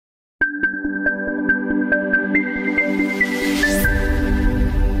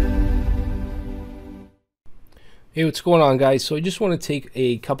Hey, what's going on, guys? So I just want to take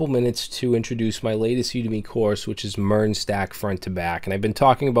a couple minutes to introduce my latest Udemy course, which is MERN Stack Front to Back. And I've been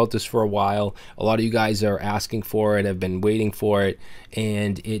talking about this for a while. A lot of you guys are asking for it. I've been waiting for it.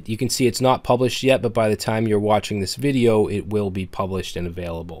 And you can see it's not published yet, but by the time you're watching this video, it will be published and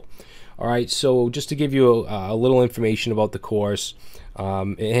available. All right, so just to give you a little information about the course,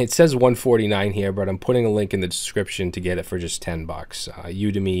 it says $149 here, but I'm putting a link in the description to get it for just $10.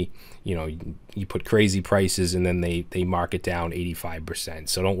 Udemy, you know, you put crazy prices and then they mark it down 85%.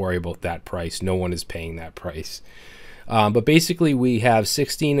 So don't worry about that price. No one is paying that price. But basically we have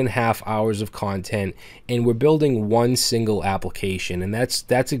 16.5 hours of content and we're building one single application, and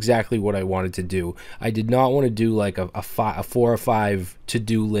that's exactly what I wanted to do. I did not want to do like a 4 or 5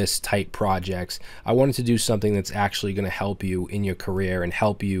 to-do list type projects. I wanted to do something that's actually going to help you in your career and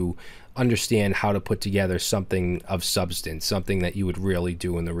help you understand how to put together something of substance, something that you would really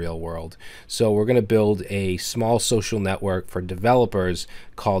do in the real world. So we're going to build a small social network for developers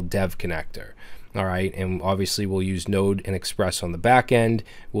called Dev Connector. All right, and obviously we'll use Node and Express on the back end.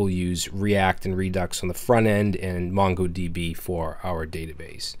 We'll use React and Redux on the front end, and MongoDB for our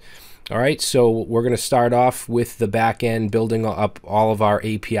database. All right, so we're going to start off with the back end, building up all of our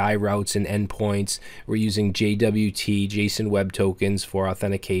API routes and endpoints. We're using JWT, JSON Web Tokens, for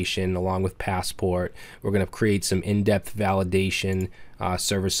authentication, along with Passport. We're going to create some in-depth validation,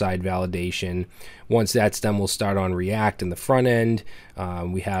 server-side validation. Once that's done, we'll start on React in the front end.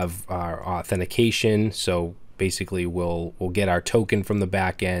 We have our authentication, so basically we'll get our token from the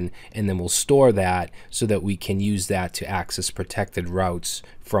back end, and then we'll store that so that we can use that to access protected routes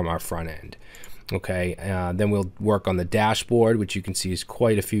from our front end. Okay, then we'll work on the dashboard, which you can see is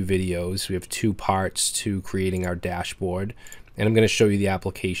quite a few videos. We have 2 parts to creating our dashboard, and I'm going to show you the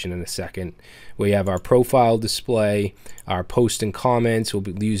application in a second. We have our profile display, our post and comments.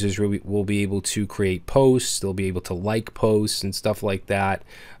 Users will be able to create posts, they'll be able to like posts and stuff like that,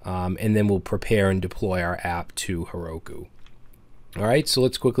 and then we'll prepare and deploy our app to Heroku. All right, so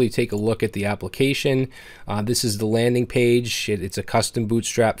let's quickly take a look at the application. This is the landing page. It's a custom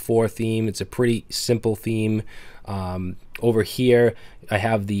Bootstrap 4 theme. It's a pretty simple theme. Over here, I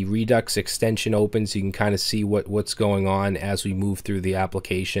have the Redux extension open so you can kind of see what's going on as we move through the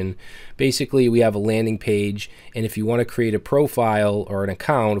application. Basically, we have a landing page, and if you want to create a profile or an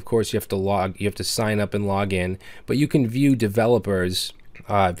account, of course, you have to sign up and log in, but you can view developers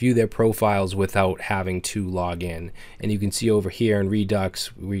view their profiles without having to log in. And you can see over here in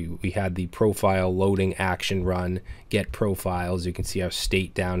Redux, we had the profile loading action run, get profiles. You can see our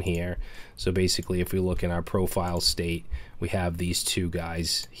state down here. So basically, if we look in our profile state, we have these 2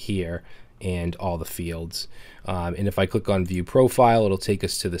 guys here and all the fields. And if I click on view profile, it'll take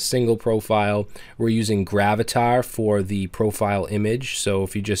us to the single profile. We're using Gravatar for the profile image. So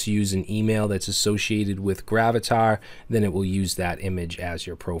if you just use an email that's associated with Gravatar, then it will use that image as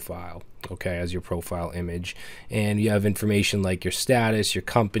your profile. Okay, as your profile image. And you have information like your status, your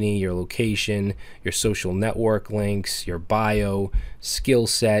company, your location, your social network links, your bio, skill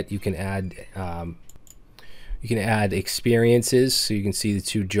set. You can add experiences, so you can see the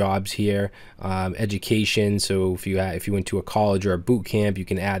 2 jobs here. Education, so if you went to a college or a boot camp, you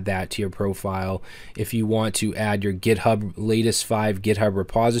can add that to your profile. If you want to add your GitHub latest 5 GitHub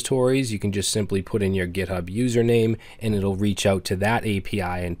repositories, you can just simply put in your GitHub username, and it'll reach out to that API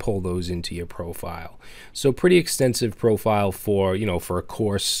and pull those into your profile. So pretty extensive profile for for a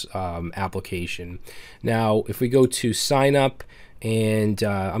course application. Now, if we go to sign up, and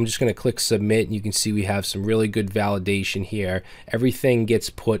I'm just going to click submit, and you can see we have some really good validation here. Everything gets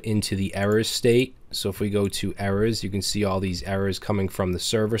put into the errors state. So if we go to errors, you can see all these errors coming from the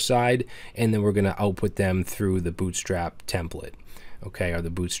server side, and then we're going to output them through the Bootstrap template, okay, or the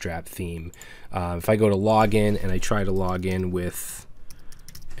Bootstrap theme. If I go to login and I try to log in with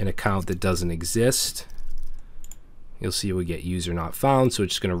an account that doesn't exist, you'll see we get user not found. So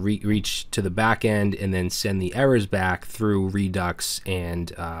it's just going to reach to the back end and then send the errors back through Redux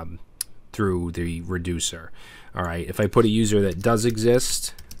and through the reducer. All right, if I put a user that does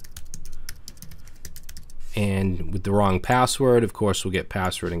exist and with the wrong password, of course, we'll get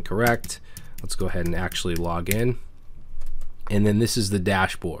password incorrect. Let's go ahead and actually log in. And then this is the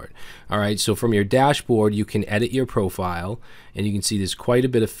dashboard. All right, so from your dashboard, you can edit your profile, and you can see there's quite a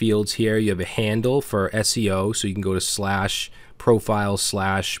bit of fields here. You have a handle for SEO, so you can go to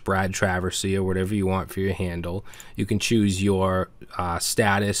 /profile/Brad Traversy or whatever you want for your handle. You can choose your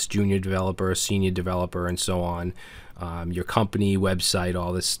status, junior developer, senior developer, and so on. Your company, website,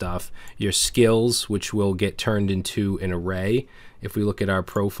 all this stuff. Your skills, which will get turned into an array. If we look at our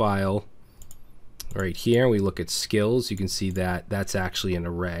profile, right here, we look at skills, you can see that that's actually an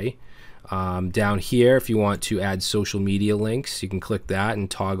array. Down here, if you want to add social media links, you can click that and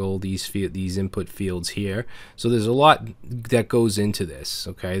toggle these input fields here. So there's a lot that goes into this.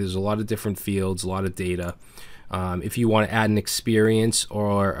 Okay, there's a lot of different fields, a lot of data. If you want to add an experience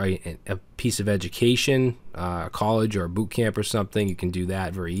or a piece of education, a college or a boot camp or something, you can do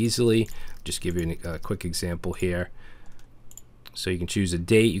that very easily. Just give you a quick example here. So you can choose a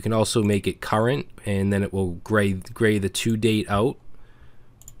date. You can also make it current, and then it will gray the to date out.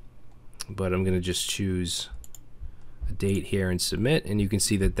 But I'm going to just choose a date here and submit, and you can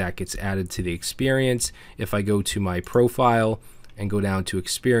see that that gets added to the experience. If I go to my profile and go down to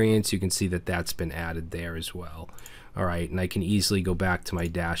experience, you can see that that's been added there as well. All right, and I can easily go back to my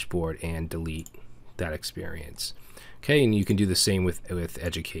dashboard and delete that experience. Okay, and you can do the same with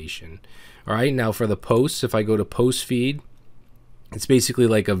education. All right, now for the posts, if I go to post feed, it's basically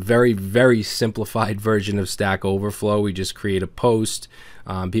like a very, very simplified version of Stack Overflow. We just create a post.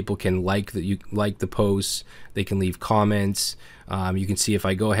 People can like the posts. They can leave comments. You can see if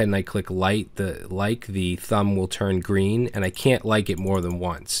I go ahead and I click the thumb will turn green, and I can't like it more than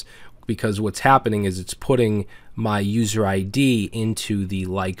once, because what's happening is it's putting my user ID into the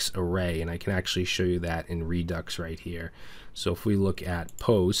likes array, and I can actually show you that in Redux right here. So if we look at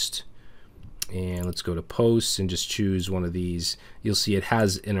post, and let's go to posts and just choose one of these, you'll see it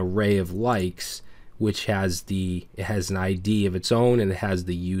has an array of likes, which has an ID of its own, and it has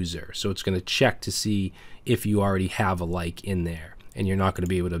the user. So it's going to check to see if you already have a like in there, and you're not going to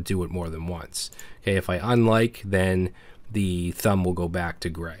be able to do it more than once. Okay, if I unlike, then the thumb will go back to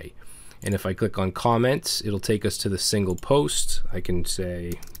gray. And if I click on comments, it'll take us to the single post. I can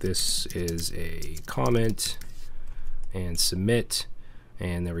say this is a comment and submit.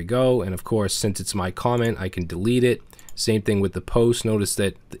 And there we go. And of course, since it's my comment, I can delete it. Same thing with the post. Notice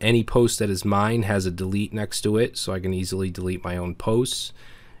that any post that is mine has a delete next to it, so I can easily delete my own posts.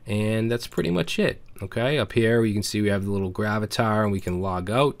 And that's pretty much it. Okay, up here you can see we have the little gravatar, and we can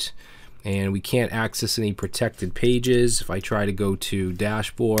log out. And we can't access any protected pages. If I try to go to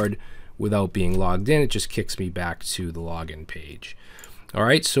dashboard without being logged in, it just kicks me back to the login page. All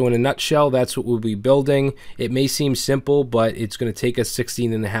right, so in a nutshell, that's what we'll be building. It may seem simple, but it's going to take us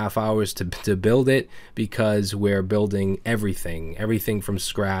 16.5 hours to build it, because we're building everything from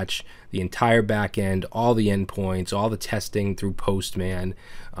scratch, the entire back end, all the endpoints, all the testing through Postman,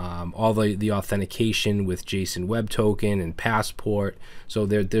 all the authentication with JSON Web Token and Passport. So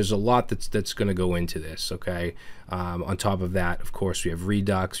there's a lot that's going to go into this, okay? On top of that, of course, we have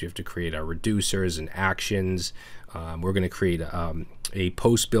Redux. We have to create our reducers and actions. We're going to create a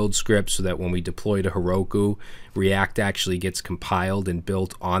post build script so that when we deploy to Heroku, React actually gets compiled and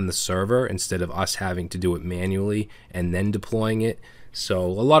built on the server instead of us having to do it manually and then deploying it. So a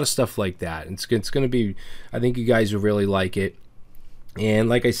lot of stuff like that. It's going to be, I think you guys will really like it. And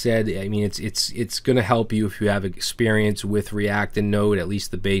like I said, I mean, it's going to help you if you have experience with React and Node, at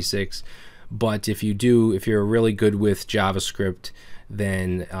least the basics. But if you're really good with JavaScript,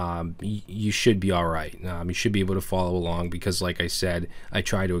 then you should be all right. You should be able to follow along, because like I said, I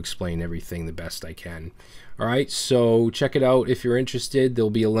try to explain everything the best I can. All right, so check it out if you're interested. There'll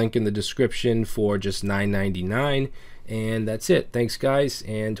be a link in the description for just $9.99, and that's it. Thanks guys,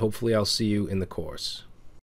 and hopefully I'll see you in the course.